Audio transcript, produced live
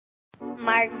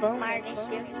Mark Boom,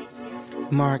 issue.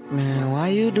 Mark, man, why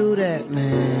you do that,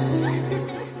 man?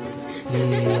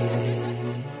 Yeah.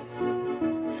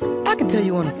 I can tell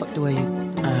you wanna fuck the way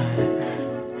you.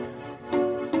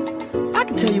 I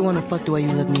can tell you wanna fuck the way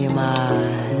you look me in my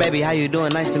eyes. Baby, how you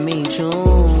doing? Nice to meet you.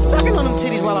 Sucking on them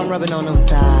titties while I'm rubbing on them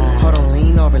thighs. Hold on,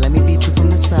 lean over, let me beat you from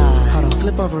the side. Hold on,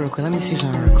 flip over real quick, let me see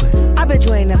something real quick. I bet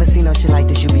you ain't never seen no shit like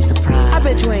this, you be surprised. I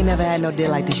bet you ain't never had no dick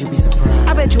like this, you be surprised.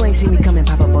 I bet you ain't seen me come and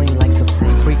pop up on you like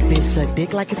surprise. Freak bitch suck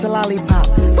dick like it's a lollipop.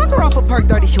 Fuck her off a perk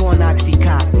 30, she on Oxy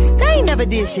cop. They ain't never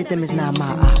did shit, them is not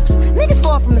my ops. Niggas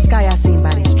fall from the sky, I seen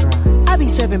bodies drop. I be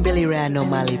serving Billy Ray, no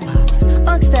Molly Pops.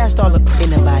 Unk stashed all up in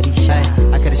the body shot.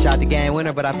 I could've shot the game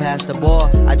winner, but I passed the ball.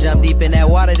 I jumped deep in that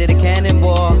water, did a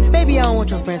cannonball. Baby, I don't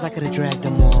want your friends, I could've dragged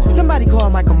them all. Somebody call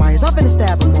Michael Myers, I'm finna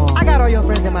stab them all. I got all your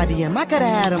friends in my DM, I could've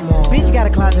had them all. Bitch got a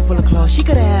closet full of clothes, she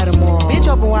could've had them all. Bitch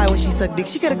open wide when she suck dick,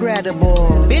 she could've grabbed the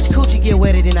ball. Bitch coochie get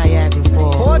wetter than Niagara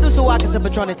Falls. Pour do so I can sip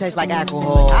Patron, it tastes like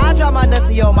alcohol. I drop my nuts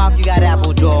in your mouth, you got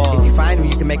apple jaw. If you find me,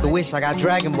 you can make a wish, I got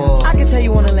Dragon Ball. I can tell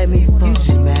you wanna let me fuck, you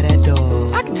just mad at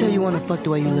dog. I can tell you wanna fuck the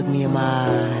way you look me in my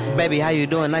eyes. Baby, how you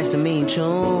doing? Nice to meet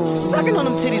you. Sucking on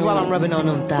them titties while I'm rubbing on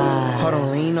them thighs. Hold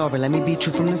on, lean over, let me beat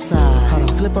you from the side. Hold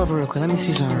on, flip over real quick, let me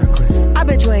see something real quick. I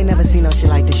bet you ain't never seen no shit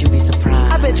like this, you be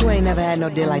surprised. I bet you ain't never had no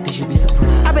dick like this, you be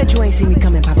surprised. I bet you ain't seen me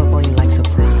come and pop up on you like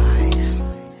surprise.